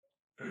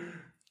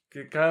Και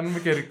κάνουμε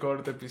και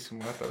record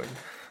επίσημα τώρα.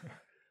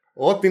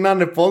 Ό,τι να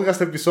είναι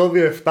podcast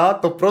επεισόδιο 7,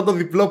 το πρώτο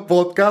διπλό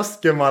podcast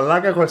και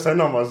μαλάκα έχω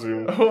εσένα μαζί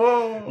μου.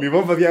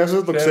 Λοιπόν, παιδιά,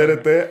 όσο το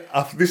ξέρετε,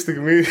 αυτή τη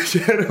στιγμή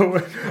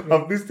χαίρομαι.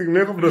 Αυτή τη στιγμή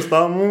έχω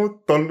μπροστά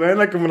μου τον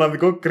ένα και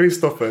μοναδικό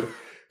ChrisTofer.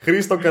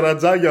 Χρήστο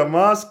Καρατζά για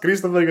μας,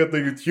 ChrisTofer για το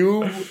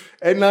YouTube.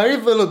 Ένα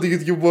είδωλο του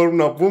YouTube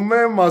μπορούμε να πούμε,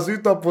 μαζί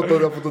του από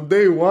το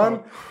day one.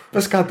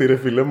 Πες κάτι ρε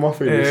φίλε, μου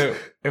αφήνεις.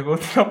 Εγώ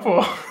τι να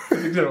πω,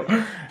 δεν ξέρω.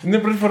 Είναι η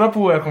πρώτη φορά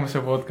που έρχομαι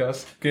σε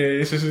podcast και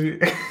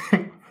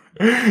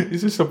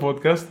είσαι στο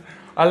podcast.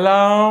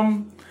 Αλλά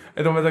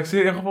εν τω μεταξύ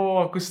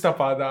έχω ακούσει τα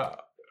πάντα.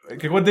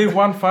 Και εγώ day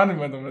one fan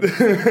είμαι εν τω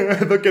μεταξύ.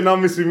 Εδώ και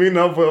 1,5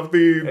 μήνα από αυτή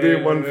η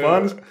day one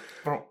fans.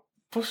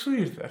 Πώς σου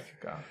ήρθε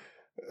αρχικά?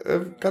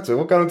 Κάτσε,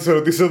 εγώ κάνω τις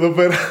ερωτήσεις εδώ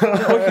πέρα.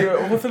 Όχι,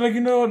 εγώ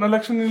θέλω να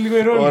αλλάξουν λίγο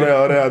οι ρόλοι.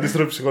 Ωραία,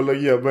 αντίστροφη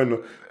ψυχολογία μπαίνω.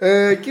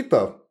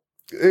 Κοίτα,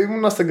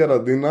 ήμουνα στην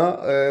καραντίνα,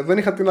 δεν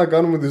είχα τι να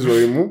κάνω με τη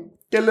ζωή μου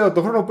και λέω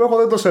το χρόνο που έχω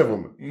δεν το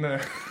σέβομαι. Ναι.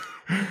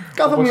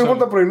 Κάθομαι λοιπόν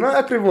τα πρωινά,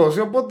 ακριβώς.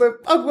 Οπότε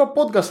άκουγα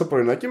podcast τα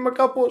πρωινά και είμαι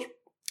κάπως.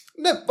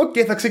 Ναι, οκ,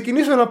 θα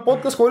ξεκινήσω ένα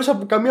podcast χωρίς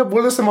καμία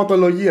απολύτως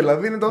θεματολογία.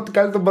 Δηλαδή είναι το ό,τι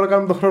καλύτερο μπορώ να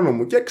κάνω τον χρόνο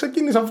μου. Και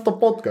ξεκίνησα αυτό το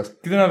podcast.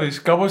 Κοίτα να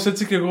δεις, κάπως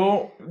έτσι κι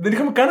εγώ. Δεν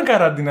είχαμε καν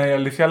καραντίνα η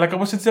αλήθεια, αλλά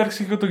κάπως έτσι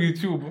άρχισε και το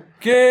YouTube.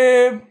 Και.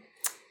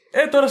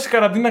 Τώρα σε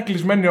καραντίνα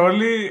κλεισμένοι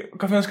όλοι, ο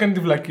καθένας κάνει τη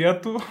βλακεία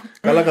του.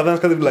 Καλά, καθένας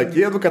κάνει τη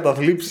βλακεία του,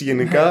 καταθλίψει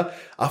γενικά.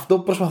 Αυτό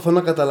που προσπαθώ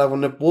να καταλάβω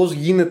είναι πώς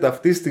γίνεται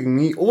αυτή τη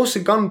στιγμή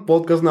όσοι κάνουν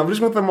podcast να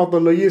βρίσκουν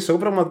θεματολογίες. Εγώ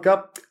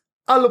πραγματικά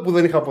άλλο που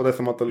δεν είχα ποτέ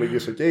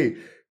θεματολογίες, οκ.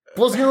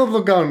 Πώς γίνεται να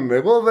το κάνουν?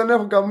 Εγώ δεν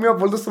έχω καμία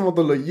απολύτως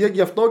θεματολογία,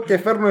 γι' αυτό και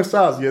φέρνω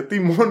εσάς. Γιατί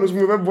μόνος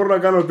μου δεν μπορώ να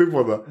κάνω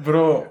τίποτα.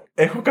 Μπρο,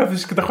 έχω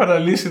καθίσει και τα έχω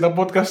αναλύσει τα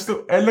podcast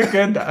του ένα και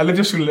ένα.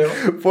 Αλήθεια σου λέω.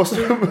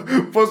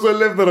 Πόσο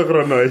ελεύθερο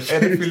χρόνο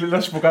έχει? Φίλε, να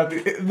σου πω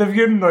κάτι. Δεν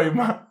βγαίνει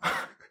νόημα.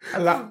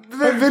 Αλλά...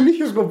 δεν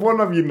είχε σκοπό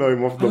να βγει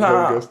νόημα αυτό το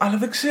podcast. Αλλά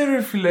δεν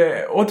ξέρω, φίλε.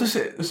 Όταν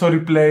στο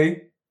replay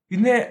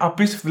είναι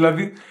απίστευτο.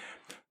 Δηλαδή,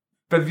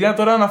 παιδιά,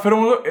 τώρα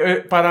αναφέρομαι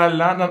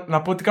παράλληλα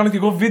να πω ότι κάνω και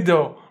εγώ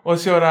βίντεο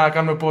όση ώρα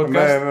κάνουμε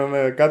podcast.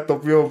 Ναι, κάτι το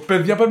οποίο.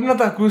 Παιδιά, πρέπει να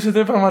τα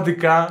ακούσετε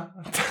πραγματικά.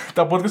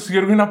 Τα podcast του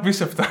Γιώργου είναι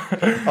απίστευτα.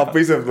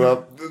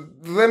 Απίστευτα.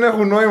 Δεν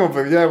έχουν νόημα,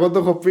 παιδιά. Εγώ το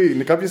έχω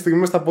πει. Κάποια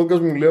στιγμή στα podcast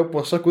μου λέω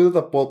πως ακούτε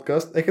τα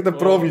podcast έχετε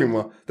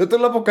πρόβλημα. Δεν το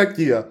λέω από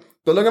κακία.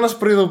 Το λέω για να σας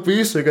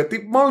προειδοποιήσω.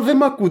 Γιατί μάλλον δεν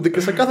με ακούτε και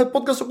σε κάθε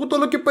podcast ακούτε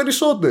όλο και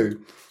περισσότεροι.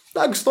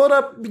 Εντάξει,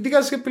 τώρα τι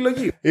κάνεις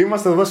επιλογή.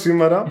 Είμαστε εδώ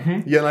σήμερα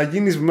για να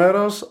γίνεις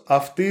μέρος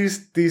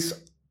αυτής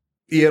της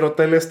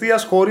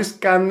ιεροτελεστίας χωρίς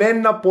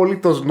κανένα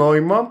απολύτως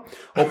νόημα.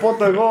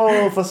 Οπότε εγώ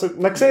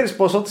να ξέρεις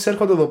πως ό,τι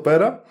έρχονται εδώ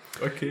πέρα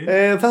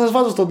θα σας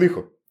βάζω στον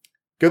τοίχο.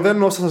 Και δεν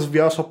εννοώ θα σας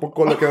βιάσω από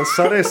κόλλα και να σας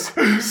αρέσει.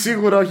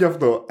 Σίγουρα όχι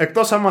αυτό.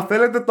 Εκτός άμα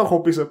θέλετε, το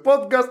έχω πει σε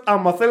podcast.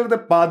 Άμα θέλετε,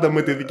 πάντα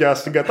με τη δικιά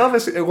σας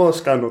συγκατάθεση, εγώ θα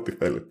σας κάνω ό,τι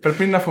θέλετε.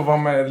 Πρέπει να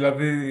φοβάμαι,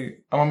 δηλαδή,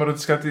 άμα με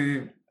ρωτήσεις κάτι.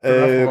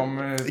 Να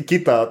φοβάμαι.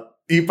 Κοίτα,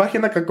 υπάρχει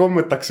ένα κακό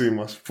μεταξύ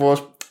μας.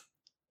 Πως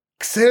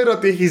ξέρω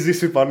ότι έχει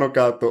ζήσει πάνω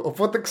κάτω.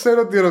 Οπότε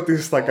ξέρω τι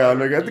ερωτήσεις θα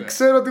κάνω. Γιατί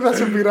ξέρω τι θα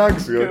σε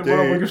πειράξει. Και δεν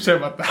μπορώ να πω και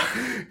ψέματα.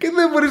 Και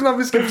δεν μπορείς να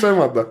πεις και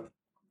ψέματα.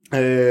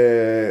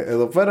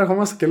 Εδώ πέρα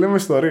ερχόμαστε και λέμε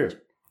ιστορίες.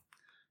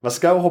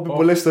 Βασικά, έχω πει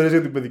πολλές ιστορίες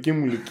για την παιδική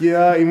μου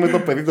ηλικία. Είμαι το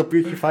παιδί το οποίο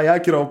έχει φάει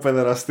άκυρο από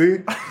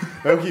παιδεραστή.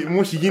 Μου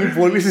έχει γίνει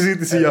πολλή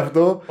συζήτηση γι'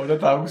 αυτό.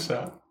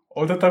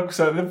 Όταν τα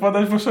άκουσα, δεν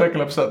φαντάζομαι πόσο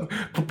έκλαψα.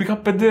 Που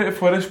πήγα 5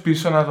 φορές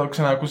πίσω να το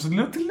ξανακούσω.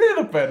 Λέω, τι λέει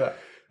εδώ πέρα.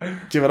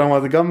 Και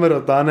πραγματικά με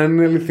ρωτάνε αν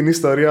είναι αληθινή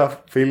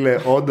ιστορία. Φίλε,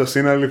 όντως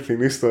είναι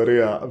αληθινή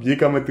ιστορία.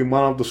 Βγήκα με τη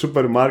μάνα από το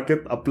σούπερ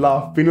μάρκετ. Απλά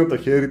αφήνω το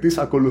χέρι της.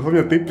 Ακολουθώ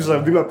μια τύπισσα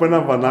δίπλα από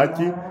ένα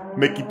βανάκι.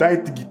 Με κοιτάει,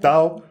 την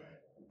κοιτάω.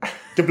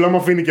 Και απλά μου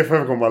αφήνει και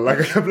φεύγω,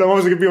 μαλάκα. Και απλά μου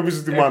άφησε και πήγα πίσω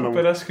στη μάνα μου. Έχω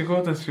περάσει και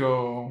εγώ τέτοιο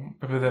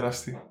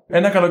παιδεραστή.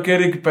 Ένα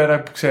καλοκαίρι εκεί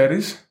πέρα που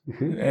ξέρεις.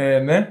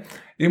 Ναι.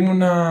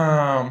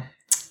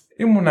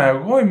 Ήμουνα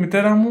εγώ, η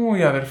μητέρα μου,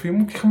 η αδερφή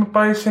μου και είχαμε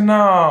πάει σε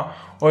ένα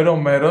ωραίο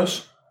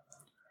μέρος.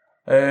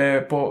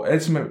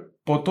 Έτσι με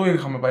ποτό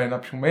είχαμε πάει να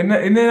πιούμε.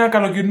 Είναι ένα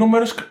καλοκαιρινό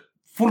μέρος,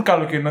 full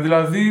καλοκαιρινό,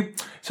 δηλαδή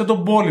σαν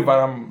τον πόλη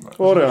παρά.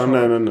 Ωραία,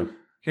 ναι.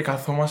 Και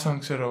καθόμασταν,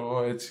 ξέρω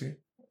εγώ, έτσι.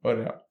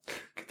 Ωραία.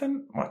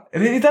 Και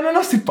ήταν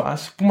ένας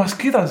τυπάς που μας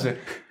κοίταζε.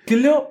 Και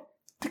λέω,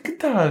 τι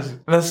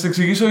κοιτάζει? Θα σας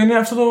εξηγήσω, είναι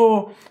αυτό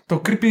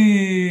το creepy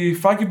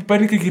φάκι που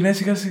παίρνει και γυρνάει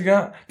σιγά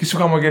σιγά και σου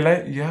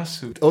χαμογελάει. Γεια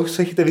σου.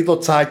 Όσοι έχετε δει το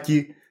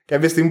τσάκι,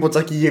 κάποια στιγμή που το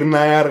τσάκι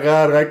γυρνάει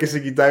αργά και σε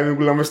κοιτάει με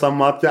κουλάμε στα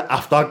μάτια.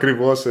 Αυτό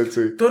ακριβώς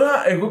έτσι. Τώρα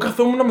εγώ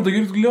καθόμουν με τον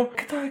Γιώργο του λέω,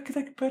 κοίτα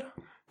εκεί πέρα.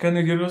 Κάνει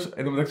ο Γιώργος,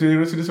 εν τω μεταξύ ο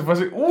Γιώργος είναι σε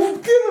φάση,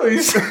 τι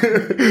εννοείς?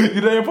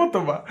 Γυρνάει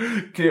απότομα.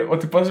 Και ο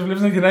τυπάς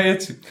βλέπεις να γυρνάει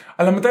έτσι.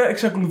 Αλλά μετά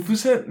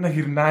εξακολουθούσε να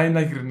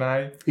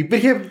γυρνάει.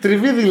 Υπήρχε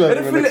τριβή δηλαδή.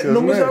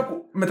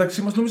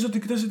 Μεταξύ μας νόμιζα ότι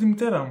κοίταζε τη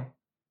μητέρα μου.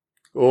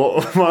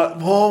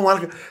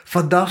 Μάλακα,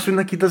 φαντάσου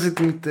να κοίταζε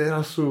τη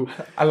μητέρα σου.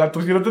 Αλλά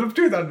το χειρότερο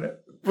ποιο ήτανε?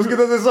 Πώς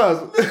κοίταζε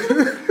εσάς?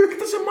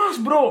 Κοίταζε εμάς,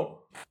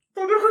 μπρο.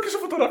 Τον έχω και σε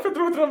φωτογραφία,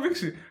 τον έχω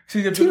τραβήξει.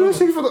 Τι λέω,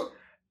 έχει φωτογραφία?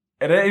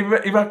 Ρε,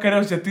 είμαι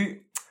ακραίος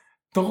γιατί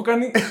Το έχω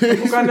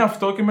κάνει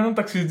αυτό και με έναν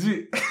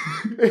ταξιτζή.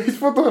 Έχεις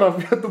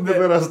φωτογραφία τον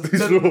παιδεραστή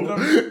σου.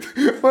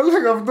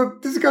 Μαλάκα αυτό,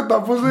 τι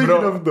σκατά, πώς έγινε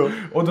αυτό.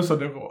 Όντως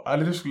τον έχω.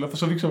 Αλήθεια σου λέω, θα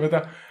σου δείξω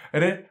μετά.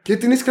 Ρε, και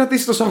την έχεις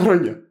κρατήσει τόσα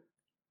χρόνια.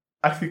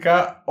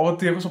 Αρχικά,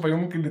 ό,τι έχω στο παλιό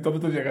μου κινητό δεν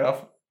το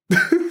διαγράφω.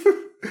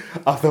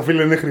 Αυτό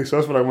φίλε είναι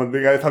χρυσός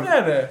πραγματικά.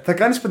 Θα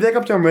κάνεις παιδιά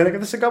κάποια μέρα και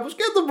θα είσαι κάπως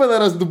και τον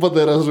παιδεραστή του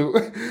πατέρα σου.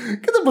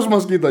 Και δεν πώς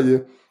μας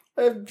κοίταγε.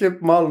 Και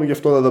μάλλον γι'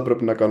 αυτό δεν θα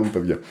πρέπει να κάνουμε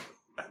παιδιά.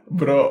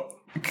 Μπρο,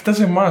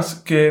 κοίταζε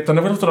εμάς και τον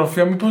έβαλε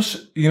φωτογραφία,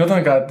 μήπως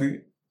γινόταν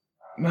κάτι.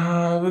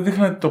 Να δεν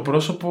δείχνατε το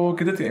πρόσωπο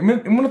και τέτοια.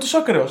 Ήμουν τόσο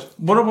ακραίος.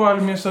 Μπορώ να πω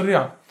άλλη μια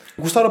ιστορία.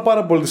 Γουστάρω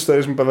πάρα πολύ τις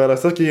ιστορίες με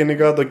παιδεραστές και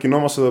γενικά το κοινό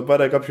μας εδώ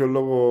πέρα για κάποιο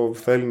λόγο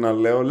θέλει να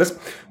λέω. Λες,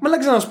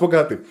 μαλάκα να σου πω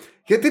κάτι.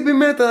 Γιατί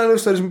επιμένετε να λέω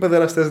ιστορίες με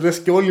παιδεραστές, λες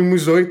και όλη μου η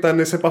ζωή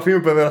ήταν σε επαφή με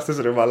παιδεραστές,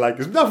 ρε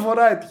βαλάκες. Μια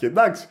φορά έτυχε,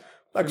 εντάξει.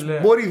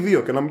 Μπορεί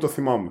 2 και να μην το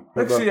θυμάμαι.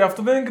 Εντάξει,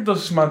 αυτό δεν είναι και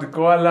τόσο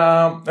σημαντικό,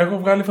 αλλά έχω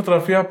βγάλει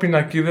φωτογραφία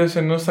πινακίδες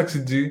ενός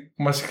ταξιτζή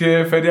που μας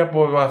είχε φέρει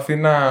από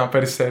Αθήνα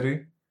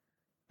Περιστέρι.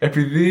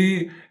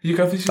 Επειδή είχε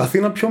καθίσει.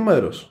 Αθήνα ποιο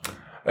μέρος?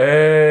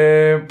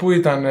 Πού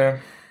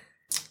ήτανε?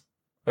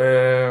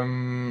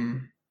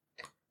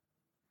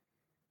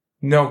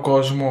 Νέο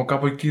Κόσμο,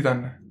 κάπου εκεί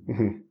ήτανε.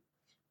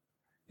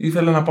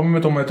 Ήθελα να πάμε με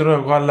το μετρό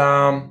εγώ,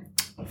 αλλά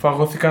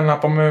φαγώθηκα να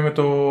πάμε με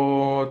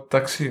το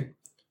ταξί.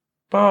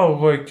 Πάω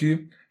εγώ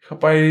εκεί.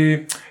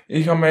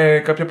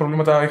 Είχαμε κάποια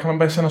προβλήματα, είχαμε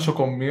πάει σε ένα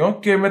νοσοκομείο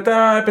και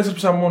μετά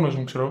επέστρεψα μόνος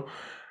μου, ξέρω.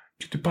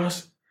 Και τι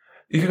πας,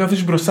 είχα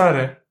καθίσει μπροστά,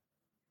 ρε.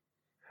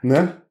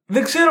 Ναι.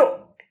 Δεν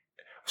ξέρω,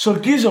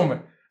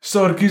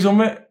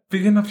 στορκίζομαι,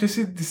 πήγε να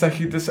πιάσει τις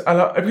ταχύτητες,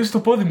 αλλά έπιασε το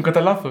πόδι μου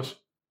κατά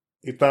λάθος.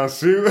 Ήταν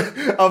σίγουρα.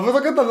 Αυτό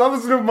το κατά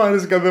λάθος είναι που μου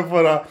αρέσει κάθε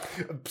φορά.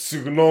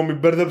 Συγγνώμη,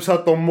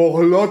 μπέρδεψα το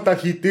μογλό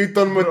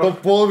ταχυτήτων με το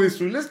πόδι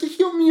σου. Λες και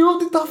έχει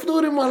ομοιότητα αυτό,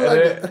 ρε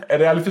μαλάκα.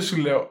 Ρε, αλήθεια σου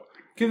λέω.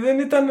 Και δεν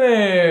ήταν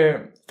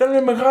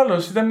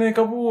μεγάλος, ήταν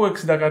κάπου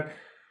 60 κάτι.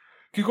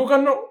 Και εγώ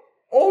κάνω,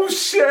 oh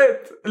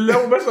shit,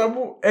 λέω μέσα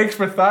μου, έχεις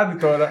πεθάνει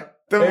τώρα.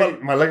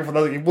 Μαλάκα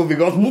φαντάζομαι εκεί που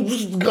οδηγός μου,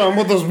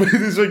 γαμώ το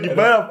σπίτι σου εκεί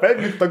πέρα,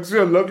 φεύγει το ταξί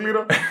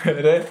ολόκληρο.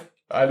 Ρε,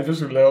 αλήθεια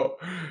σου λέω.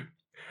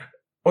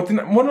 Ότι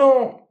μόνο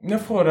μια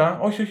φορά,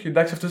 όχι,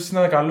 εντάξει, αυτός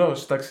ήταν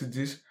καλός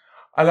ταξιτζής,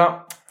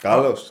 αλλά.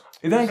 Καλός.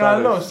 Ήταν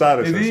καλός. Σ'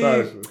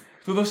 άρεσε.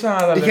 Του δώσα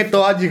τα λεφτά. Είχε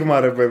το άγγιγμα,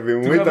 ρε παιδί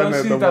μου.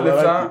 Ήταν το τα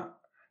λεφτά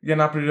για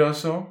να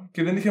πληρώσω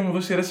και δεν είχε μου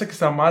δώσει ρέσσα και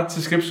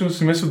σταμάτησε σκέψη μου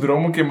στη μέση του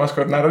δρόμου και μας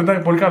κορνάρω.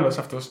 Ήταν πολύ καλός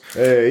αυτός.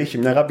 Είχε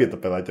μια αγάπη για τα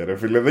παιδάκια, ρε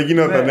φίλε. Δεν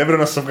γινόταν έβρε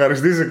να σας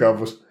ευχαριστήσει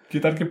κάπως. Και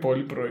ήταν και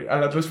πολύ πρωί,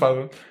 αλλά τέλος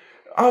πάντων.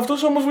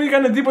 Αυτός όμως μου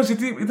έκανε εντύπωση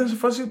γιατί ήταν σε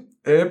φάση.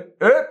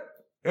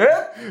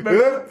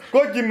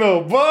 Κόκκινο,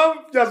 μπαμ,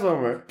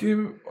 πιάσαμε. Και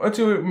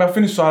έτσι με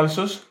αφήνει στο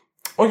άλσος.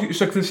 Όχι,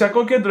 στο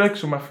εκθεσιακό κέντρο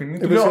έξω με αφήνει.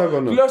 Του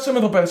λέω, άσε με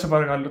εδώ πέρα, σε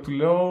παρακαλώ. Του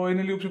λέω,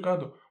 είναι λίγο πιο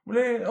κάτω. Μου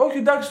λέει, όχι,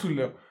 εντάξει, του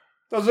λέω.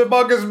 Θα σε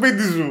πάω και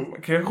σπίτι σου.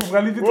 Και έχω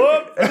βγάλει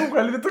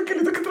το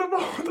κινητό και τραβάω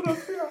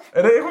φωτογραφία.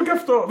 Ρε, έχω και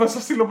αυτό. Θα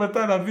σας στείλω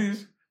μετά να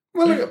δεις.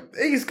 Μαλάκα,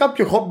 έχεις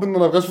κάποιο χόμπι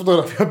να βγάλεις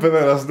φωτογραφία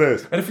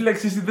παιδεραστές? Ρε φίλε,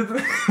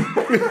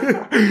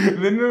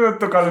 δεν είναι ότι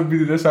το κάνω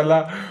επίτηδες,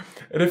 αλλά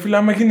ρε φίλε,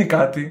 άμα γίνει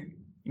κάτι,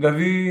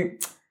 δηλαδή.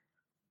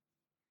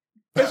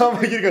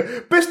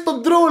 Πες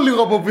τον τρώω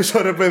λίγο από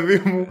πίσω, ρε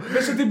παιδί μου.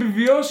 Πες ότι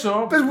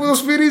επιβιώσω. Πες μου το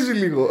σφυρίζει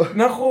λίγο.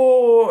 Να έχω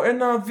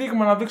ένα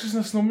δείγμα να δείξω στην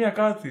αστυνομία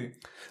κάτι.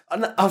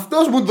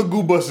 Αυτός μου τον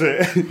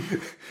κούμπασε.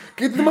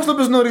 Και τι μας το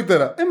πες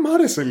νωρίτερα? Μ'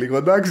 άρεσε λίγο,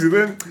 εντάξει.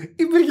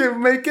 Υπήρχε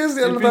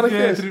μερικές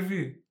αναταραχές.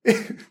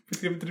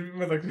 Υπήρχε τριβή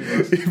μεταξύ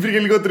μας. Υπήρχε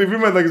λίγο τριβή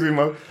μεταξύ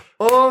μας.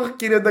 Ωχ,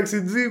 κύριε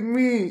ταξιτζή,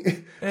 μη.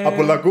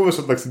 Απολακούβες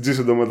ο ταξιτζής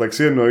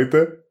εντωμεταξύ,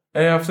 εννοείται.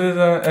 Αυτό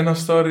ήταν ένα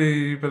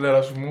story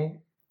παιδερασμού.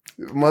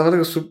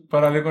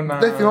 Παραλίγο να.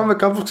 Δεν θυμάμαι,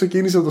 κάπως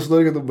ξεκίνησε το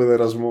story για τον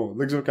παιδερασμό.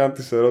 Δεν ξέρω καν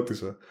τι σε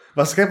ρώτησα.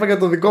 Βασικά είπα για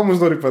το δικό μου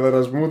story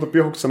παιδερασμού, το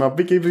οποίο έχω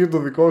ξαναπεί και είπες για το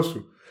δικό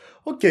σου.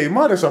 Οκ, μ'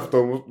 άρεσε αυτό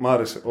όμως. Μ'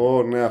 άρεσε.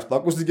 Ναι, αυτό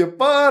ακούστηκε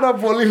πάρα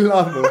πολύ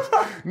λάθος.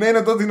 Ναι,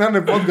 είναι το Ότι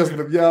Να'Ναι Podcast,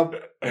 παιδιά.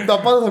 Τα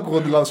πάντα θα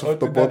ακούγονται λάθος αυτό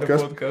το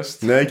podcast.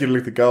 Ναι,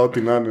 κυριολεκτικά,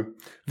 ό,τι να είναι.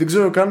 Δεν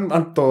ξέρω καν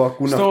αν το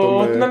ακούνε αυτό. Στο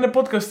Ότι Να'Ναι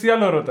Podcast, τι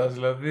άλλο ρωτάς,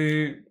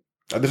 δηλαδή.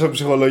 Αντίστοιχα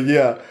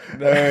ψυχολογία.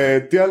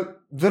 Τι άλλο.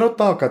 Δεν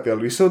ρωτάω κάτι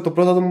άλλο. Είσαι το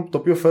πρώτο άτομο το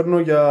οποίο φέρνω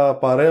για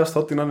παρέα στο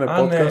Ότι Να'Ναι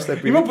Podcast.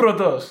 Ναι. Είμαι ο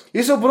πρώτος.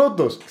 Είσαι ο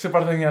πρώτος. Σε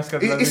παρθενιάστηκα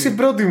δηλαδή. Είσαι η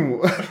πρώτη μου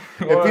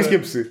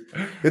επίσκεψη.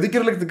 Γιατί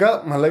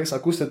κυριολεκτικά, μαλάκες,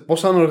 ακούστε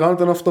πώς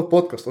ανοργάνωταν αυτό το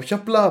podcast. Όχι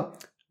απλά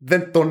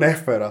δεν τον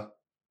έφερα.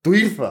 Του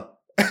ήρθα.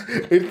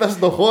 Ήρθα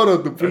στο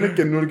χώρο του που είναι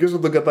καινούριος να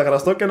τον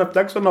καταγραστώ και να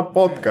φτιάξω ένα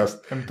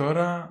podcast.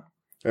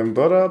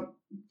 Τώρα.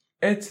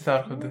 Έτσι θα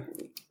έρχονται.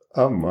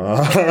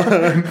 Αμά.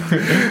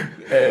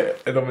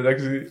 Εδώ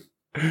μεταξύ.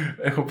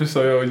 Έχω πει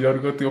στο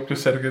Γιώργο ότι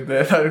όποιος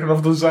έρχεται θα ρίχνω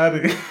αυτό το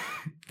ζάρι.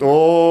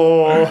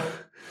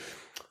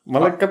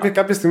 Μαλάκα,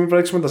 κάποια στιγμή πρέπει να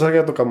ρίξουμε τα ζάρια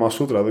για το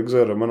Καμασούτρα. Δεν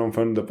ξέρω, εμένα μου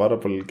φαίνονται πάρα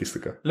πολύ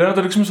ελκυστικά. Λέω να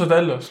το ρίξουμε στο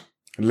τέλος.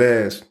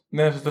 Λες?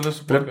 Ναι, στο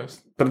τέλος του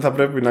podcast. Θα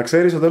πρέπει να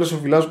ξέρεις, στο τέλος σου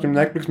φυλάζω και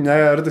μια έκπληξη, μια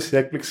ερώτηση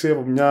έκπληξη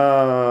από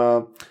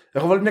μια.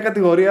 Έχω βάλει μια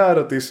κατηγορία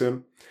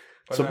ερωτήσεων.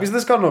 Τις οποίες δεν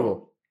τις κάνω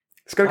εγώ.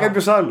 Τις κάνει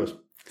κάποιος άλλος.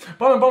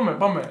 Πάμε.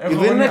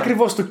 Δεν είναι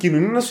ακριβώς το κοινό,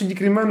 είναι ένα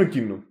συγκεκριμένο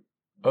κοινό.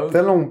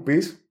 Θέλω να μου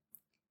πεις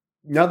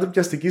μια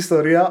ντροπιαστική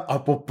ιστορία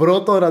από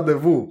πρώτο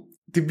ραντεβού.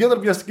 την πιο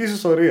τροπιαστική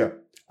ιστορία.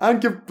 Αν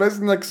και πες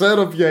να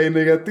ξέρω ποια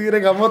είναι, γιατί ρε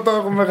γαμό το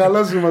έχω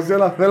μεγαλώσει μαζί,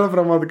 αλλά θέλω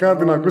πραγματικά να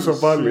την ακούσω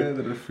πάλι.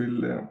 Ρε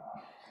φίλε.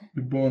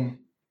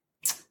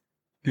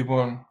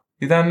 Λοιπόν,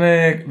 ήταν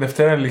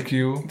Δευτέρα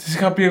Λυκείου. Της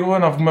είχα πει εγώ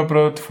να βγούμε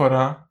πρώτη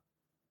φορά.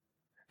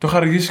 Το είχα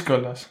αργήσει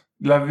κιόλας.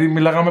 Δηλαδή,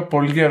 μιλάγαμε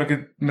πολύ καιρό και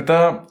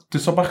μετά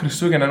της το είπα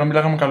Χριστούγεννα, ενώ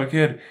μιλάγαμε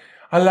καλοκαίρι.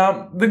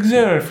 Αλλά δεν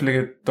ξέρω, ρε φίλε,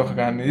 γιατί το είχα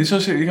κάνει.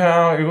 Ίσως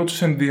είχα εγώ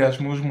τους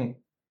ενδιασμούς μου.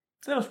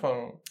 Τέλος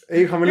πάντων.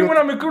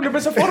 Ήμουνα μικρούλη,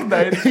 πέσα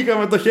Fortnite.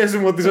 Είχαμε το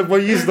χέσιμο της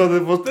εποχής τότε.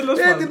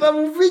 Τι θα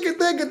μου πει και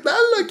τα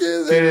άλλο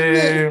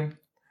και.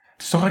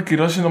 Της το είχα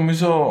ακυρώσει,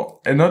 νομίζω.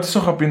 Ενώ της το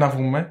είχα πει να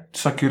βγούμε,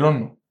 της το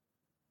ακυρώνω.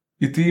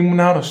 Γιατί ήμουν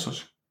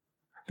άρρωστος.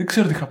 Δεν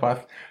ξέρω τι είχα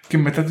πάθει. Και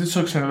μετά της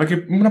το ξενερώ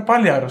και ήμουν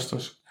πάλι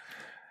άρρωστος.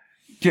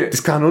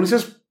 Τις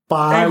κανόνισες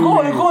πάλι.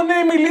 Εγώ, ναι,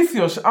 είμαι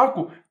ηλίθιος.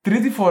 Άκου,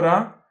 τρίτη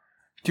φορά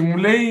και μου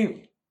λέει.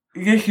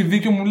 Έχει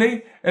δίκιο, μου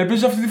λέει.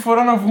 Ελπίζω αυτή τη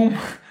φορά να βγούμε.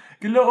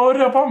 Και λέω,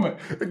 ωραία, πάμε.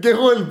 Και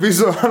εγώ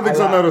ελπίζω, αν δεν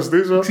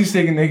ξαναρρωστήσω. Ξέρεις τι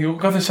έγινε, εγώ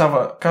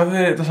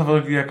κάθε τα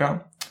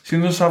Σαββατοκυριακά,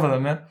 συνήθως Σάββατα,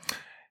 ναι,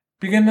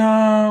 πήγαινα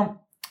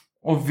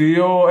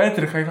οδείο,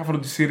 έτρεχα, είχα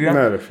φροντιστήρια.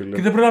 Ναι, ρε φίλε.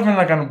 Και δεν πρόλαβα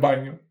να κάνω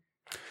μπάνιο.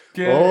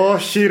 Και...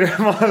 Όχι, ρε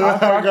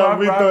μαλάκα,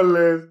 μην το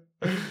λες.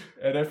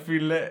 Ρε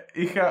φίλε,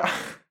 είχα.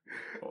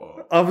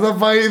 Αυτό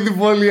πάει ήδη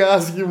πολύ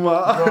άσχημα.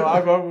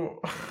 Άκου.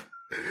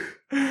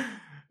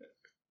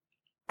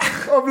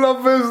 Απλά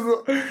πες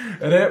το.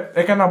 Ρε,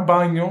 έκανα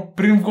μπάνιο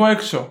πριν βγω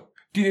έξω.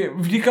 Και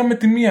βγήκα με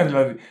τη μία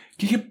δηλαδή.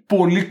 Και είχε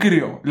πολύ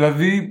κρύο.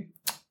 Δηλαδή,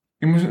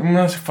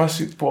 ήμουν σε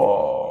φάση.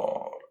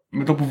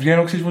 Με το που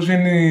βγαίνω, ξέρεις πώς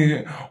βγαίνει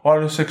ο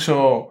άλλος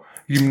έξω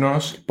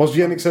γυμνός. Πώς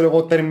βγαίνει, ξέρω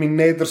εγώ,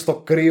 Terminator στο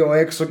κρύο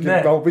έξω και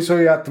από πίσω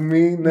η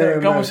ατμή. Ναι,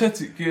 κάπως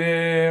έτσι. Και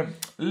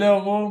λέω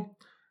εγώ.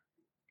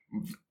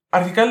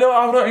 Αρχικά λέω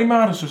αύριο είμαι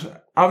άρρωστος.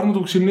 Αύριο με το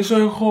ξυπνήσω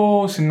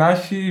έχω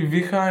συνάχη,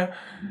 βήχα.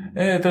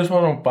 Τέλος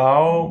πάντων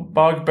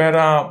πάω εκεί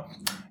πέρα.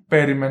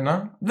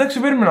 Περίμενα. Δεν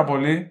ξεπέριμενα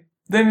πολύ.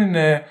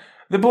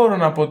 Δεν μπορώ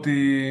να πω ότι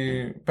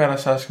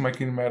πέρασα άσχημα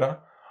εκείνη η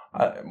μέρα.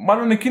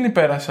 Μάλλον εκείνη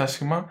πέρασε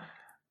άσχημα.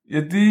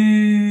 Γιατί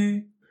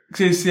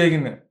ξέρεις τι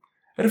έγινε.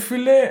 Ρε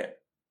φίλε,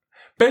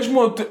 πες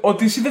μου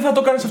ότι εσύ δεν θα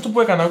το κάνεις αυτό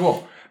που έκανα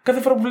εγώ. Κάθε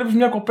φορά που βλέπεις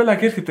μια κοπέλα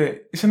και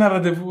έρχεται σε ένα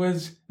ραντεβού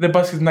έτσι, δεν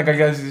πας και την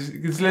αγκαλιάζεις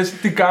και της λες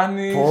τι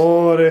κάνεις.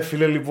 Ωραία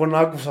φίλε, λοιπόν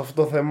άκουσα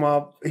αυτό το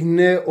θέμα.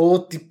 Είναι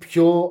ό,τι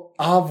πιο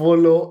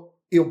άβολο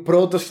ο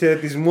πρώτος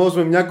χαιρετισμός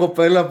με μια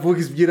κοπέλα που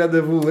έχεις βγει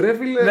ραντεβού. Ρε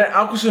φίλε. Ναι,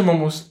 άκουσε με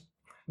όμως.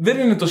 Δεν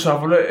είναι τόσο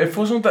άβολο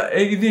εφόσον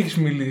ήδη έχεις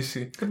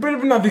μιλήσει. Δεν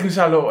πρέπει να δείχνεις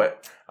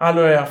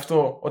άλλο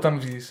εαυτό όταν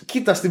βγεις.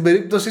 Κοίτα, στην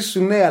περίπτωσή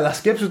σου ναι, αλλά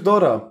σκέψου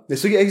τώρα.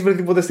 Εσύ έχεις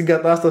βρεθεί ποτέ στην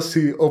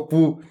κατάσταση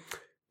όπου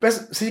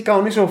πες, σε έχει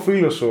κανονίσει ο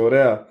φίλος σου,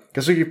 ωραία,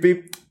 και σου έχει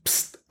πει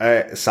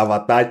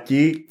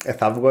Σαββατάκι,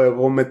 θα βγω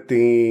εγώ με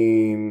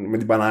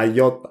την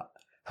Παναγιώτα.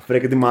 Θα φέρει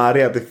και τη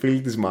Μαρία, τη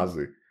φίλη της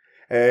μαζί.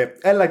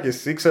 Έλα και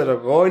εσύ, ξέρω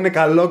εγώ, είναι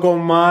καλό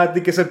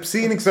κομμάτι και σε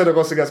ψήνει, ξέρω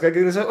εγώ, σιγά σιγά. Και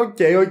λες,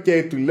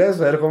 οκ, του λες,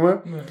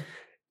 έρχομαι. Ναι.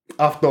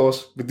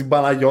 Αυτός με την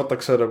Παναγιώτα,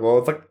 ξέρω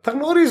εγώ, θα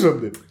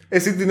γνωρίζονται.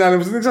 Εσύ την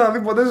άλλη, δεν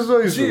ξαναδεί ποτέ στη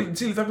ζωή σου.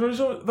 Τσίλ,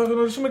 θα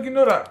γνωρίσουμε εκείνη την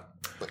ώρα.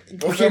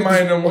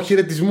 Ο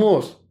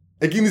χαιρετισμός.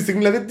 Εκείνη τη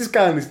στιγμή, δηλαδή, τι της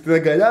κάνεις, την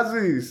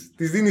αγκαλιάζεις,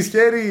 της δίνεις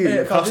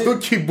χέρι,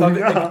 χαστούκι,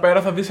 μπουνιά. Εκεί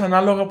πέρα θα δεις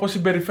ανάλογα πώς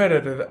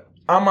συμπεριφέρεται.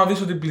 Άμα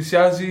δεις ότι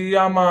πλησιάζει ή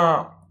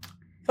άμα.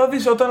 Θα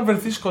δεις όταν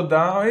βρεθείς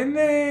κοντά,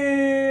 είναι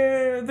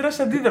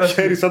δράση αντίδραση.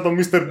 Χέρι σαν το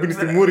Mr. Bean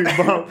στη μούρη,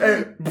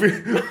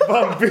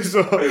 μπαμ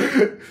πίσω.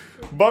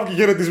 Μπαμ και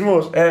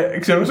χαιρετισμός.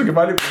 Ξερνούσα και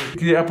πάλι.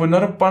 Και από την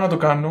ώρα που πάω να το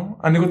κάνω,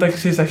 ανοίγω τα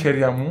χέρια στα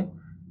χέρια μου.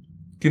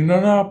 Και την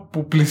ώρα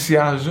που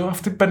πλησιάζω,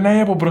 αυτή περνάει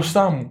από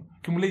μπροστά μου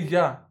και μου λέει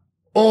γεια.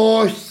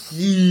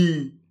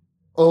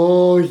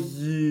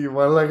 Όχι,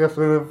 μαλάκα,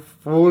 αυτό είναι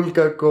full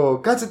κακό.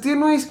 Κάτσε, τι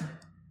εννοείς?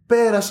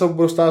 Πέρασε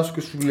μπροστά σου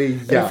και σου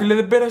λέει γεια. Φίλε,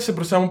 δεν πέρασε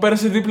μπροστά μου,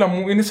 πέρασε δίπλα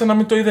μου. Είναι σαν να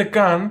μην το είδε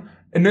καν.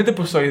 Εννοείται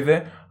πως το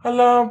είδε,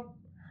 αλλά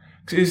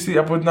ξέρεις τι,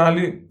 από την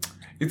άλλη,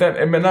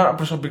 εμένα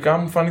προσωπικά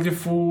μου φάνηκε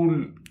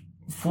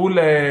full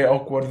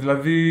awkward.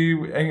 Δηλαδή,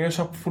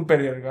 ένιωσα full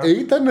περίεργα.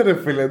 Ήτανε ρε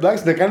φίλε,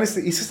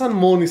 εντάξει, ήσασταν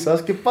μόνοι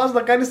σας και πας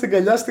να κάνεις την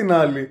καλιά στην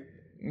άλλη.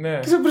 Ναι.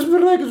 Και σε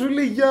προσπερνάει και σου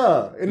λέει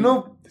γεια.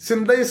 Ενώ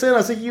συναντάει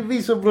εσένα, σε έχει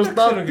δει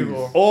μπροστά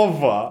του.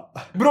 Όβα.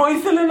 Μπρο,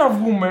 ήθελε να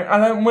βγούμε,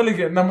 αλλά μου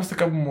έλεγε να είμαστε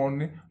κάπου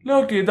μόνοι. Λέω,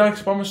 οκ,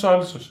 εντάξει, πάμε στο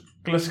άλλο σας.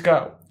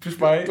 Κλασικά. Ποιος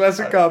πάει?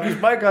 Κλασικά, ποιος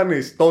πάει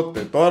κανείς. Τότε,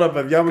 τώρα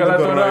παιδιά με τον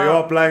κορονοϊό,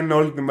 απλά είναι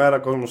όλη τη μέρα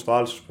κόσμο στο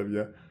άλλο σας,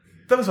 παιδιά.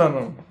 Τέλος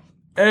πάντων.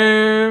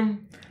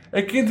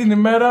 Εκείνη την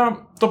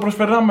ημέρα το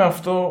προσπερνάμε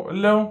αυτό.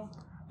 Λέω,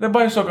 δεν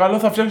πάει στο καλό,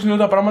 θα φτιάξουν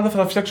λίγο τα πράγματα, θα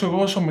τα φτιάξω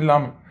εγώ όσο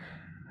μιλάμε.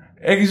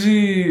 Έχει ζει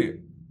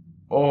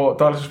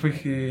το άλλο που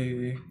έχει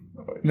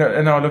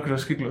ένα ολόκληρο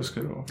κύκλο.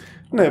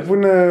 Ναι, που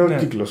είναι ο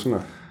κύκλος, ναι.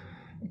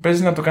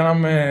 Παίζει να το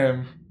κάναμε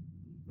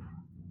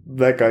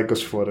 10-20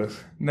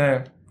 φορές.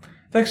 Ναι.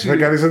 Εντάξει. Δεν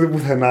κάνεις ότι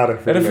πουθενά, ρε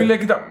φίλε. Ρε φίλε,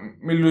 κοίτα,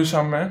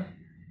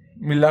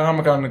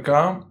 μιλάγαμε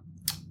κανονικά.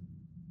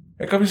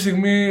 Κάποια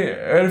στιγμή,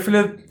 ρε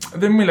φίλε,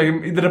 δεν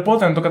μίλαγε,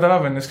 ντρεπόταν, το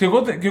καταλάβαινες. Και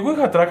εγώ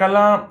είχα τράκα,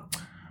 αλλά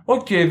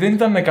οκ, δεν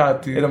ήταν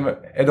κάτι.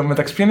 Εν τω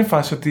μεταξύ, ποια είναι η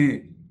φάση,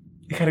 ότι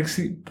είχα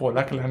ρίξει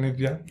πολλά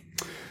κλανίδια.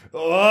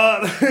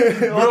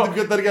 Ό,τι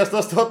πιο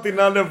ταιριαστό στο Ότι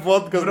Να'Ναι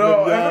Podcast.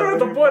 Έπρεπε να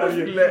το πω, ρε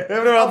φίλε.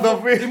 Έπρεπε να το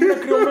πει. Ήμουν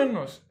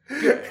κρυωμένος.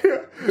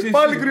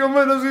 Πάλι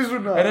κρυωμένος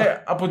ήσουν.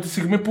 Ρε, από τη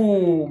στιγμή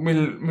που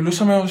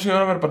μιλούσαμε όση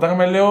ώρα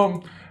περπατάγαμε,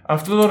 λέω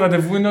αυτό το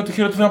ραντεβού είναι ότι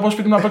χειρότερο να πάω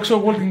σπίτι να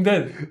παίξω Walking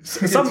Dead.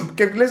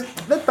 Και λες,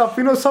 δεν τα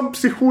αφήνω, σαν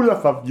ψυχούλα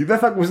θα βγει. Δεν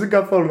θα ακουστεί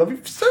καθόλου. Θα βγει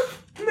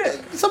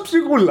σαν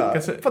ψυχούλα.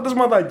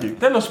 Φαντασματάκι.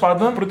 Τέλος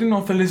πάντων,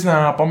 προτείνω, θέλεις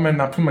να πάμε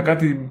να πιούμε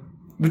κάτι.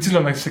 Δεν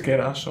ξέρω να σε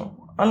κεράσω.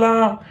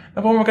 Αλλά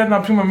να πάμε κάτι να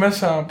πιούμε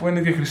μέσα που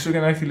είναι και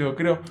Χριστούγεννα, έχει λίγο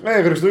κρύο.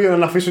 Χριστούγεννα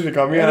να αφήσω και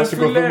καμία, να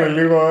σηκωθούμε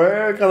λίγο.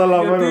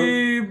 Καταλαβαίνω.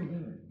 Γιατί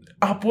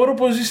απορώ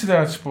πώς ζήσετε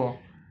να της πω.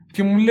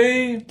 Και μου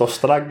λέει. Το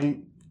struggle.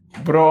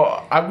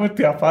 Μπρο, άκου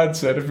τι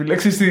απάντησε, ρε φίλε.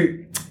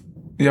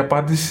 Η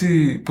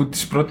απάντηση που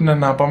της πρότεινα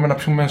να πάμε να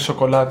πιούμε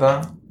σοκολάτα.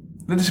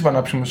 Δεν της είπα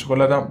να πιούμε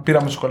σοκολάτα,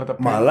 πήραμε σοκολάτα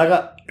πριν.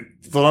 Μαλάκα,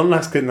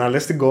 τώρα να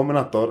λες την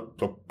κόμενα τώρα.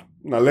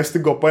 Να λες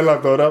την κοπέλα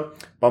τώρα,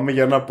 πάμε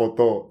για ένα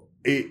ποτό.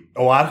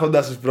 Ο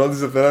άρχοντας της πρώτης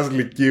δευτέρας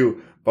λυκείου.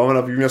 Πάμε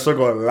να πιούμε μια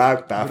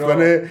σοκολάτα. Αυτά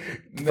είναι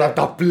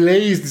τα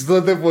plays της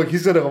τότε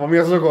εποχής. Εγώ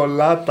μια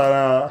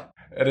σοκολάτα.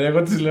 Ρε,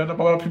 εγώ της λέω να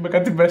πάμε να πιούμε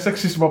κάτι μέσα,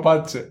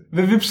 απάντησε.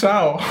 Δεν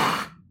διψάω.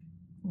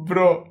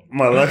 Μπρο.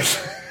 Μαλάκα.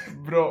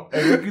 Μπρο,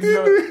 εγώ και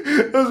λέω.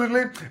 Να σου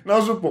λέει, να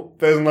σου πω,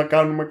 θες να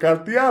κάνουμε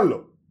κάτι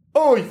άλλο?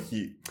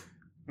 Όχι.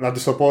 Να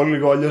της το πω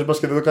λίγο αλλιώς, μπας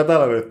και δεν το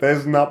κατάλαβε.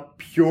 Θες να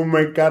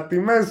πιούμε κάτι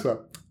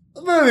μέσα?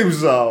 Δεν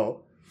διψάω.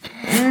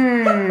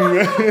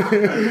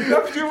 Να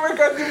πιούμε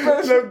κάτι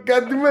μέσα.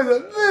 Κάτι μέσα.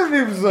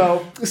 Δεν διψάω.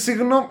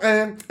 Συγγνώμη,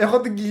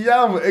 έχω την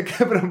κοιλιά μου. Και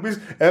έπρεπε να πεις,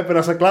 έπρεπε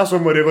να σε κλάσω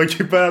μωρί εγώ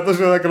εκεί πέρα.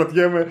 Τόσο ώρα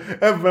κρατιέμαι.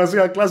 Έπρεπε να σε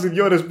είχα κλάσει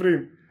 2 ώρες πριν.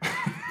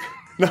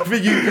 Να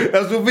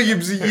σου φύγει η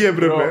ψυχή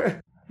έπρεπε.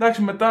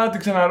 Εντάξει, μετά την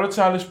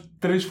ξαναρώτησα άλλες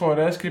 3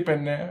 φορές και είπε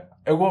ναι.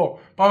 Εγώ,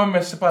 πάμε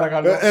μέσα, σε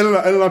παρακαλώ.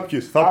 Έλα να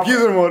πιεις. Θα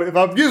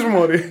πιεις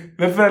μωρί.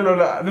 Δεν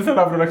θέλω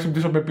να βρω να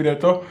ξυπνήσω με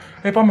πυρετό.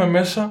 Πάμε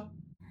μέσα.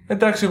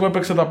 Εντάξει, εγώ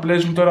έπαιξα τα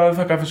plays μου, τώρα δεν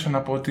θα καθίσω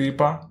να πω τι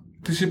είπα.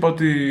 Της είπα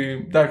ότι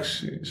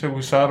εντάξει, σε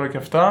γουσάρω και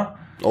αυτά.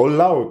 All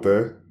out,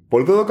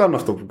 Πολλοί δεν το κάνουν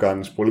αυτό που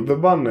κάνεις. Πολλοί δεν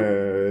πάνε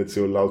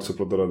έτσι all out σε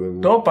πρώτο ραντεβού.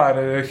 Το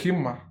πάρε,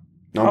 χύμα.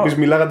 Να μου πεις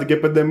μιλάγατε και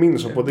 5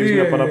 μήνες, οπότε έχεις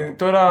μια παραπάνω.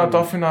 Τώρα το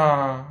άφηνα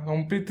να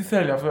μου πει τι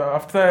θέλει.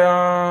 Αυτά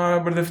θα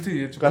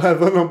μπερδευτεί έτσι. Καλά,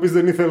 εδώ να μου πεις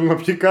δεν ήθελε να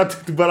πιει κάτι.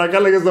 Την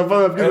παρακάλεγες να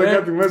πάει να πιει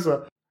κάτι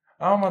μέσα.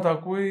 Άμα τα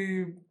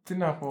ακούει, τι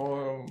να πω.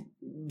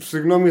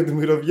 Συγγνώμη για τη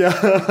μυρωδιά.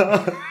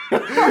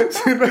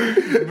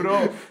 Μπρο.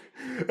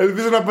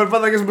 Ελπίζω να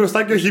περπάταγες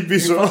μπροστά και όχι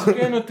πίσω. Η φάση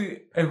είναι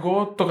ότι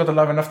εγώ το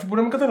καταλάβαινα. Αυτή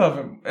μπορεί να μην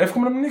καταλάβει.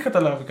 Εύχομαι να μην έχει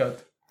καταλάβει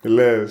κάτι.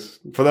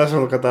 Λες,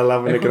 φαντάζομαι να το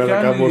καταλάβαινε και να είναι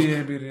κάπως.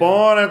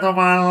 Πόρε το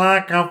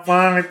μαλάκα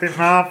πάλι την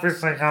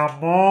άφησε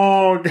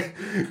χαμό.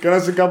 Και να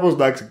είσαι κάπως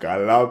εντάξει,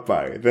 καλά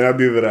πάει. Δεν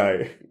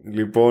αντιδράει.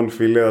 Λοιπόν,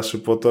 φίλε, θα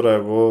σου πω τώρα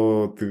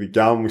εγώ τη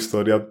δικιά μου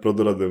ιστορία του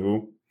πρώτου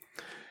ραντεβού.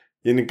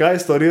 Γενικά οι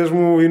ιστορίες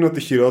μου είναι ότι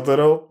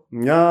χειρότερο.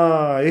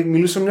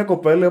 Μιλούσα μια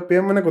κοπέλα η οποία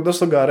έμενε κοντά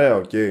στον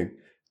Καρέα, okay.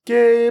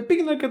 Και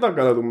πήγαινε αρκετά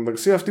καλά του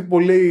μεταξύ. Αυτή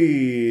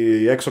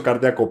πολύ έξω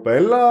καρδιά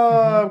κοπέλα,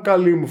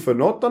 καλή μου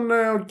φαινόταν.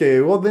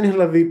 Εγώ δεν είχα,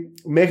 δηλαδή,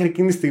 μέχρι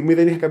εκείνη τη στιγμή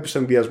δεν είχα κάποιους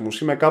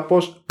ενδιασμούς. Είμαι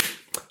κάπως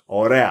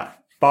ωραία.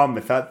 Πάμε,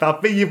 θα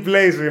φύγει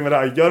play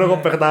σήμερα. Γιώργο,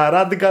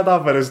 παιχταρά, τι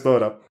κατάφερες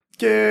τώρα.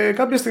 Και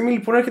κάποια στιγμή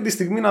λοιπόν έρχεται η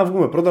στιγμή να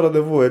βγούμε. Πρώτο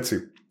ραντεβού, έτσι.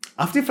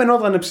 Αυτή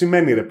φαινόταν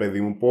ψημένη, ρε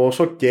παιδί μου.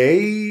 Πως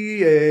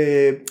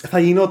θα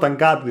γινόταν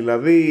κάτι,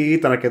 δηλαδή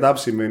ήταν αρκετά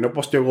ψημένη,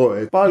 όπως και εγώ.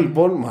 Πάλι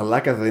λοιπόν,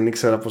 μαλάκα, δεν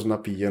ήξερα πως να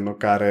πηγαίνω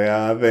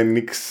Καρέα, δεν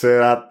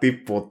ήξερα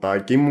τίποτα.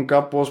 Και ήμουν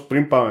κάπως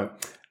πριν πάμε.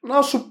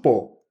 Να σου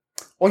πω.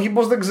 Όχι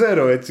πως δεν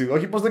ξέρω, έτσι.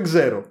 Όχι πως δεν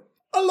ξέρω.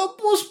 Αλλά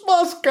πώς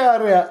πας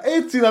Καρέα,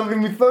 έτσι να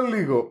θυμηθώ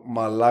λίγο.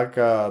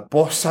 Μαλάκα,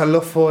 πόσα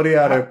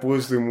λεωφορεία ρε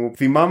πούστη μου.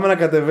 Θυμάμαι να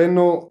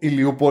κατεβαίνω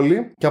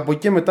Ηλιούπολη και από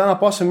εκεί μετά να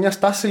πάω σε μια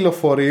στάση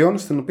λεωφορείων,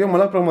 στην οποία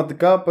μαλάκα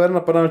πραγματικά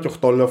πέραμε και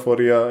 8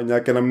 λεωφορεία, 9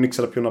 και να μην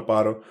ήξερα ποιο να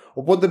πάρω.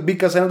 Οπότε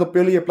μπήκα σε ένα το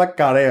οποίο έλεγε απλά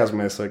Καρέας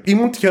μέσα.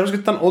 Ήμουν τυχερός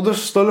γιατί ήταν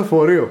όντως στο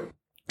λεωφορείο.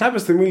 Κάποια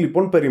στιγμή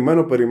λοιπόν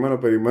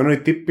περιμένω. Η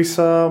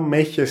τύπισσα με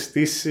είχε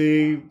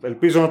στήσει.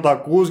 Ελπίζω να το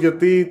ακούς,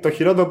 γιατί το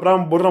χειρότερο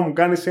πράγμα που μπορεί να μου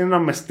κάνεις είναι να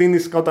με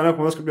στείνεις όταν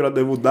έχουμε δώσει κάποιο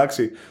ραντεβού.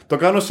 Εντάξει. Το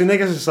κάνω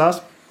συνέχεια σε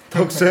εσάς.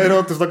 Το ξέρω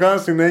ότι το κάνω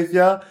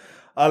συνέχεια.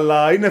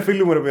 Αλλά είναι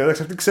φίλοι μου, ρε παιδιά.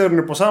 Αυτοί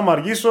ξέρουν πως άμα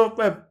αργήσω,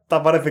 τα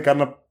βαρέθηκα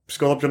να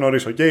σηκωθώ πιο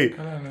νωρίς, οκ. Okay?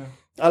 Ναι.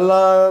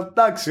 Αλλά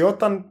εντάξει,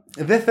 όταν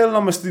δεν θέλω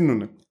να με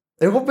στείνουνε.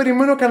 Εγώ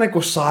περιμένω κανένα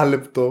 20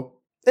 λεπτό.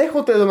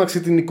 Έχω τέλος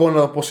να την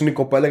εικόνα πως είναι η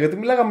κοπέλα, γιατί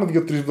μιλάγαμε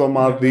 2-3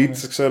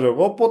 εβδομάδες, ξέρω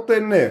εγώ, οπότε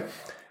ναι.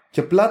 Και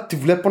απλά τη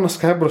βλέπω να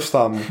σκάει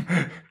μπροστά μου.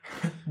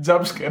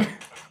 Jumpscare.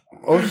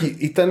 Όχι,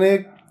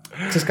 ήτανε.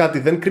 Ξέρεις κάτι,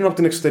 δεν κρίνω από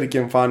την εξωτερική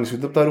εμφάνιση,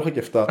 ούτε από τα ρούχα και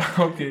αυτά.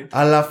 Okay.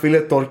 Αλλά φίλε,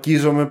 το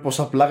ορκίζομαι πως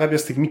απλά κάποια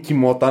στιγμή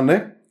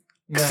κοιμότανε.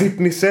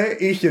 Ξύπνησε,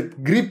 είχε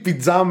γκρι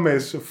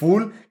πιτζάμες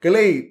full και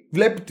λέει,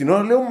 βλέπει την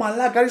ώρα, λέω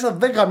μαλάκα, άρχισα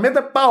 10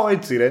 μέτρα, πάω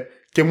έτσι ρε.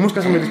 Και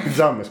μούσκασε με τις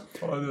πιτζάμες.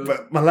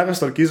 Μαλάκα,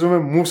 στορκίζομαι,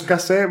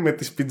 μούσκασε με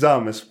τις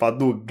πιτζάμες.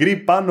 Παντού. Γκρι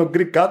πάνω,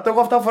 γκρι κάτω. Εγώ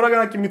αυτά φοράω για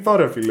να κοιμηθώ,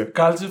 ρε φίλε.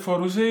 Κάλτσες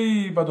φορούσε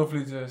ή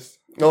παντοφλίτσες?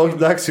 Όχι,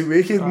 εντάξει,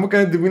 μου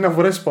έκανε τιμή να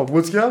φορέσει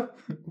παπούτσια.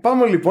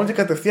 Πάμε λοιπόν και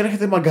κατευθείαν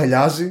έρχεται, με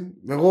αγκαλιάζει.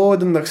 Εγώ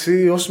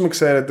εντωμεταξύ, όσοι με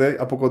ξέρετε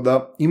από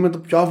κοντά, είμαι το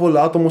πιο άβολο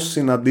άτομο στις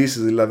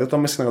συναντήσεις. Δηλαδή, όταν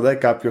με συναντάει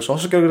κάποιος,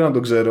 όσο και να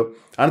τον ξέρω,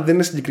 αν δεν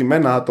είναι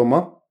συγκεκριμένα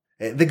άτομα,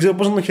 δεν ξέρω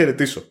πώς να τον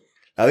χαιρετήσω.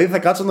 Δηλαδή, θα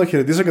κάτσω να τον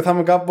χαιρετήσω και θα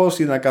είμαι κάπως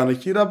ή να κάνω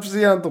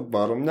χειραψία, να τον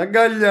πάρω μια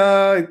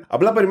αγκαλιά.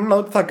 Απλά περιμένω να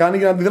δω τι θα κάνει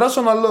για να αντιδράσω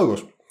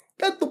αναλόγως.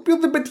 Κάτι το οποίο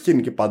δεν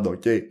πετυχαίνει και πάντα,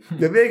 οκ.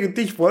 Δηλαδή έχει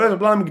τύχει φορές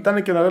απλά να με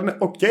κοιτάνε και να λένε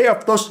οκ,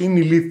 αυτός είναι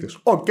ηλίθιος.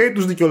 Οκ,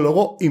 τους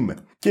δικαιολογώ, είμαι.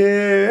 Και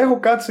έχω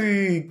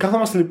κάτσει,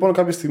 κάθομαστε λοιπόν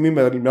κάποια στιγμή,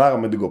 μιλάγαμε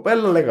με την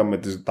κοπέλα, λέγαμε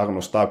τα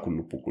γνωστά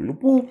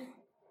κουλουπού.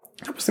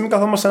 Κάποια στιγμή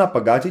καθόμαστε σε ένα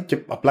παγκάκι και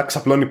απλά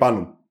ξαπλώνει πάνω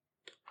μου.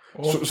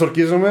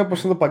 Σορκίζομαι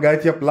όπως είναι το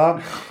παγκάκι, απλά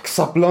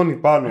ξαπλώνει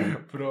πάνω μου.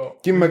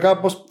 Και είμαι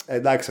κάπως,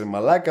 εντάξει,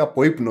 μαλάκα,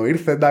 από ύπνο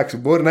ήρθε, εντάξει,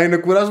 μπορεί να είναι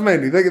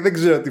κουρασμένη. Δεν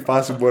ξέρω τι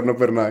φάση μπορεί να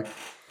περνάει.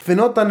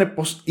 Φαινόταν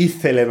πως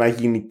ήθελε να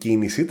γίνει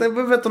κίνηση. Ήταν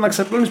βέβαια το να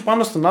ξαπλώνεις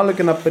πάνω στον άλλο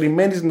και να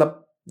περιμένεις να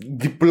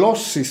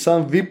διπλώσει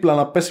σαν δίπλα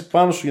να πέσει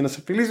πάνω σου για να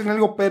σε φιλήσει είναι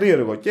λίγο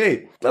περίεργο, okay?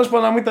 Τέλος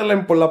πάντων, να μην τα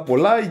λέμε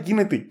πολλά,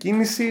 γίνεται η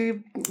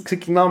κίνηση.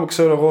 Ξεκινάμε,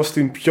 ξέρω εγώ,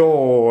 στην πιο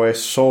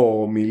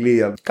εσώ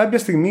ομιλία. Κάποια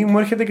στιγμή μου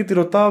έρχεται και τη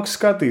ρωτάω, ξέρεις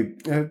κάτι,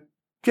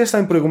 ποιες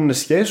ήταν οι προηγούμενες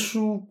σχέσεις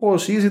σου,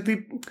 πώς είσαι, τι.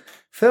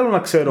 Θέλω να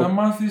ξέρω. Να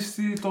μάθεις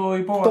το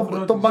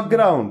υπόβαθρο. Το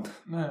background.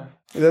 Ναι.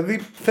 Δηλαδή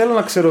θέλω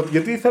να ξέρω,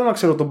 γιατί θέλω να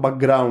ξέρω το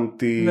background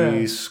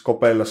της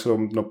κοπέλας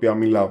με την οποία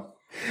μιλάω.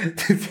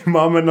 Τι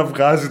θυμάμαι να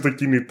βγάζει το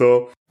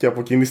κινητό και από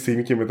εκείνη τη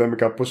στιγμή και μετά είμαι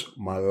κάπως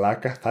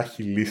μαλάκα, θα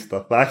έχει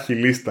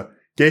λίστα.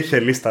 Και είχε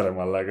λίστα, ρε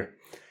μαλάκα.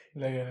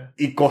 Λέγε.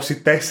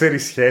 24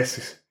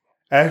 σχέσεις.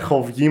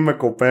 Έχω βγει με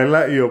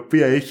κοπέλα η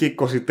οποία είχε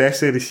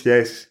 24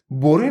 σχέσεις.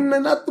 Μπορεί να είναι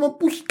ένα άτομο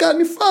που έχει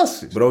κάνει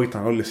φάση. Μπρο,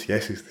 ήταν όλες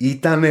σχέσεις.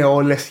 Ήτανε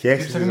όλες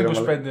σχέσεις. Ήταν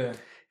 25.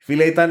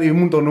 Φίλε,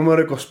 ήμουν το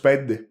νούμερο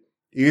 25.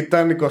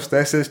 Ήταν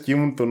 24 και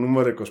ήμουν το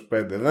νούμερο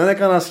 25. Δεν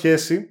έκανα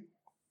σχέση.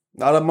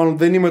 Άρα μάλλον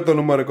δεν είμαι το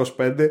νούμερο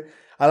 25.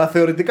 Αλλά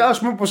θεωρητικά ας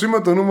πούμε πως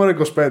είμαι το νούμερο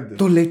 25.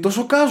 Το λέει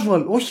τόσο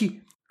casual.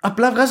 Όχι.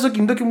 Απλά βγάζει το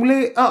κινητό και μου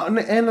λέει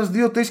ναι,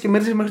 1, 2, 3 και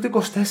μέρισε μέχρι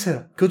το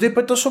 24. Και ότι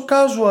είπε τόσο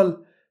casual.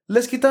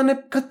 Λες και ήταν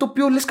κάτι το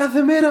οποίο λες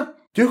κάθε μέρα.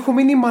 Και έχω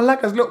μείνει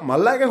μαλάκας. Λέω,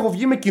 μαλάκα, έχω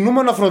βγει με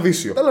κινούμενο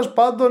Αφροδίσιο. Τέλος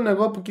πάντων,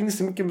 εγώ από εκείνη τη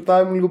στιγμή και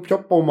μετά ήμουν λίγο πιο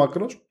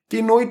απόμακρος. Και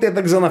εννοείται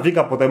δεν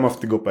ξαναβγήκα ποτέ με αυτήν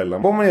την κοπέλα.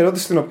 Επόμενη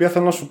ερώτηση την οποία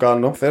θέλω να σου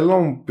κάνω, θέλω να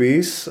μου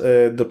πεις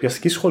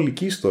ντοπιαστική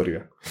σχολική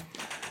ιστορία.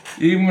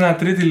 Ήμουνα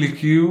τρίτη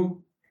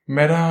λυκείου,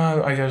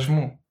 μέρα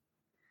αγιασμού.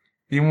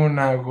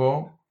 Ήμουνα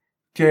εγώ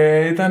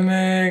και ήταν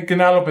και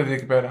ένα άλλο παιδί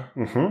εκεί πέρα.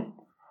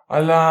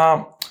 Αλλά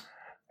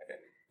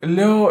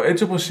λέω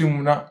έτσι όπως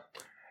ήμουνα.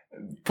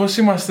 Πώς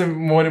είμαστε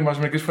μόνοι μας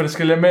μερικές φορές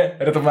και λέμε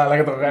ρε το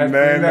μαλάκα το γάι.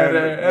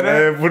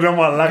 Ναι, που είναι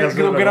μαλάκας.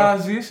 Και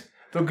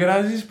τον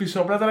κράζεις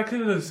πίσω, απλά τώρα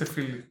ξέρεις ότι είστε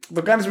φίλοι.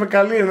 Το κάνεις με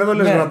καλή, δεν το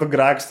λες να τον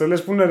κράξεις. Το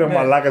λες που είναι ρε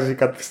μαλάκας, έχει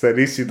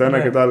καθυστερήσει το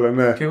ένα και το άλλο,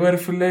 ναι. Και εγώ ρε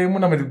φίλε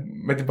ήμουνα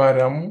με την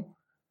παρέα μου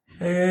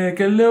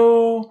και λέω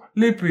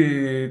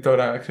λείπει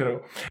τώρα,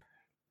 ξέρω.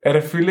 Ρε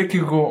φίλε και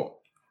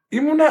εγώ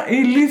ήμουνα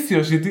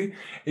ηλίθιος γιατί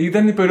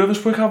ήταν η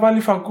περίοδος που είχα βάλει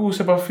φακούς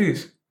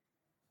επαφής.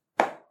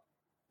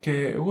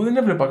 Και εγώ δεν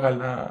έβλεπα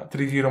καλά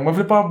τριγύρω μου,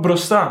 έβλεπα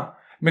μπροστά,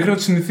 μέχρι να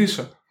το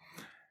συνηθίσω.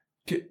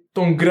 Και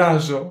τον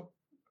γκράζω,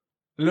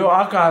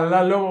 λέω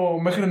καλά, λέω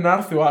μέχρι να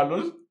έρθει ο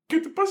άλλος και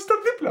του πας στα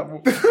δίπλα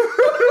μου.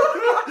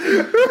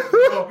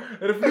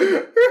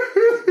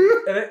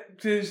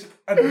 Ξέρεις,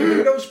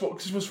 αντιπροσωπικά θα σου πω,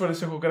 ξέρεις πόσες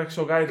φορές έχω κράξει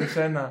ο γάι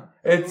εσένα,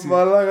 έτσι.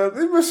 Μαλάκα,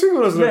 είμαι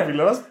σίγουρος ρε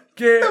φίλε,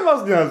 δεν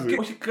μας νοιάζει.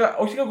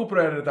 Όχι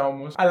κακοπροαίρετα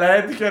όμως, αλλά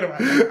έτυχε ρε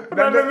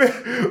μαλάκα.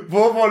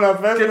 Βόβο να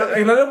πες.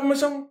 Και να λέω από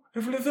μέσα μου,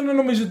 δεν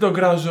νομίζω ότι τον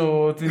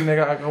κράζω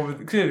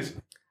την ξέρεις.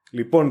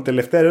 Λοιπόν, η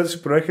τελευταία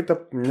ερώτηση προέρχεται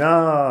από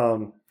μια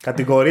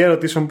κατηγορία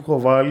ερωτήσεων που έχω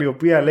βάλει, η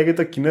οποία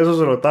λέγεται «Ο Κινέζος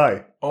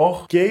ρωτάει».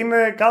 Και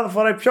είναι κάθε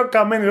φορά η πιο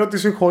καμένη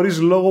ερώτηση χωρίς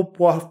λόγο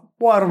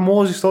που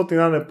αρμόζει στο Ότι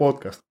Να'Ναι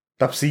Podcast.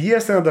 Τα ψυγεία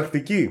στην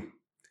Ανταρκτική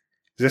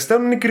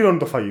ζεσταίνουν ή κρυώνουν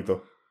το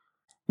φαγητό?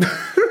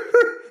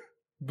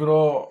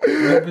 Μπρο,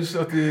 βλέπεις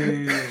ότι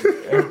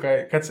έχω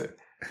κάτσε.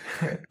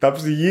 Τα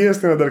ψυγεία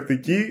στην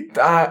Ανταρκτική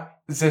τα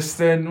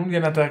ζεσταίνουν για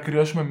να τα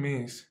κρυώσουμε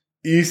εμείς.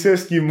 Είσαι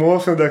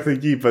εσκιμός στην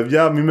Ανταρκτική.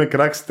 Παιδιά, μην με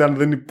κράξετε αν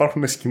δεν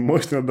υπάρχουν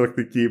εσκιμός στην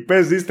Ανταρκτική.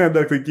 Πες ζει στην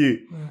Ανταρκτική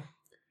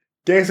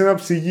και έχεις ένα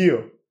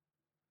ψυγείο.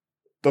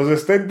 Το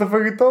ζεσταίνει το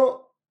φαγητό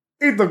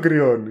ή το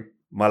κρυώνει?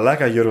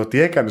 Μαλάκα Γιώργο, τι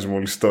έκανες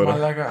μόλις τώρα?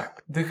 Μαλάκα,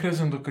 δεν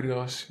χρειάζεται να το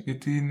κρυώσει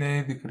γιατί είναι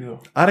ήδη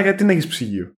κρυό. Άρα γιατί να έχεις ψυγείο?